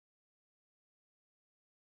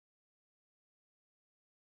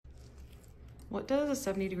What does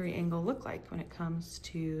a 70-degree angle look like when it comes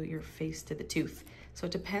to your face to the tooth? So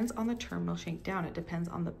it depends on the terminal shank down. It depends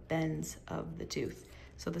on the bends of the tooth.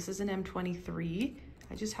 So this is an M23.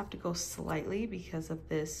 I just have to go slightly because of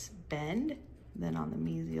this bend. Then on the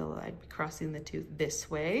mesial, I'd be crossing the tooth this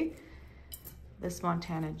way. This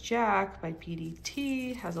Montana Jack by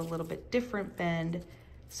PDT has a little bit different bend.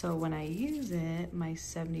 So when I use it, my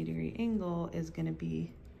 70-degree angle is gonna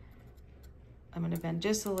be, I'm gonna bend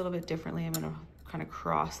just a little bit differently. I'm gonna kind of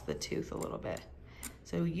cross the tooth a little bit.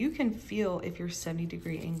 So you can feel if your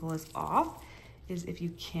 70-degree angle is off, is if you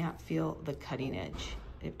can't feel the cutting edge,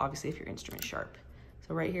 obviously if your instrument's sharp.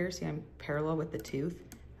 So right here, see I'm parallel with the tooth.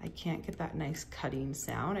 I can't get that nice cutting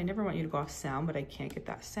sound. I never want you to go off sound, but I can't get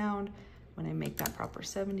that sound. When I make that proper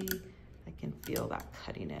 70, I can feel that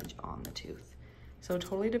cutting edge on the tooth. So it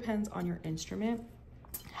totally depends on your instrument,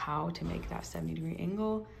 how to make that 70-degree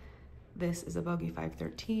angle. This is a Bogey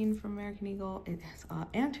 513 from American Eagle. It has an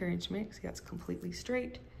anterior instrument, so it's completely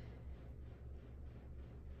straight.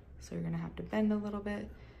 So you're gonna have to bend a little bit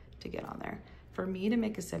to get on there. For me to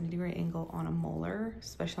make a 70-degree angle on a molar,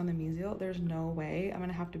 especially on the mesial, there's no way. I'm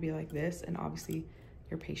gonna have to be like this, and obviously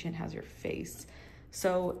your patient has your face.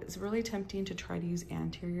 So it's really tempting to try to use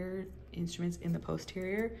anterior instruments in the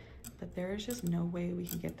posterior, but there's just no way we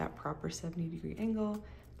can get that proper 70-degree angle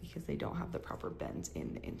because they don't have the proper bends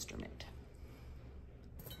in the instrument.